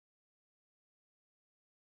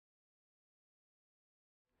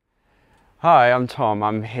Hi, I'm Tom.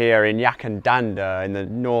 I'm here in Yackandandah in the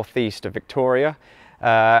northeast of Victoria,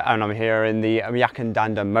 and I'm here in the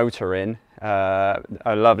Yackandandah Motor Inn,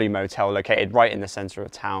 a lovely motel located right in the centre of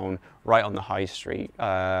town, right on the high street.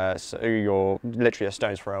 So you're literally a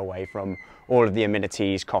stone's throw away from all of the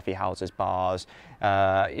amenities, coffee houses, bars,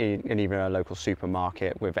 and even a local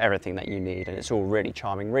supermarket with everything that you need. And it's all really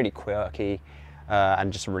charming, really quirky,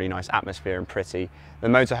 and just a really nice atmosphere and pretty. The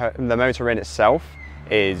motor inn itself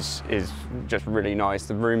is just really nice.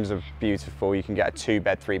 The rooms are beautiful. You can get a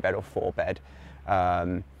 2-bed, 3-bed or 4-bed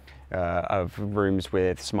of rooms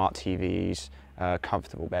with smart TVs,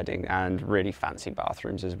 comfortable bedding and really fancy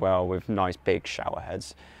bathrooms as well with nice big shower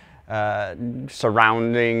heads.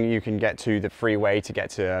 Surrounding, you can get to the freeway to get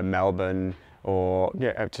to Melbourne, or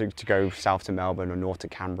to go south to Melbourne or north to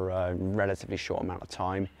Canberra in a relatively short amount of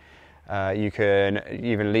time. You can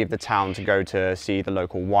even leave the town to go to see the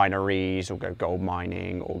local wineries or go gold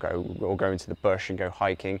mining or go into the bush and go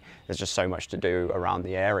hiking. There's just so much to do around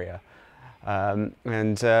the area. Yeah,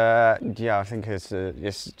 I think it's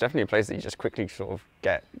definitely a place that you just quickly sort of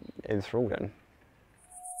get enthralled in.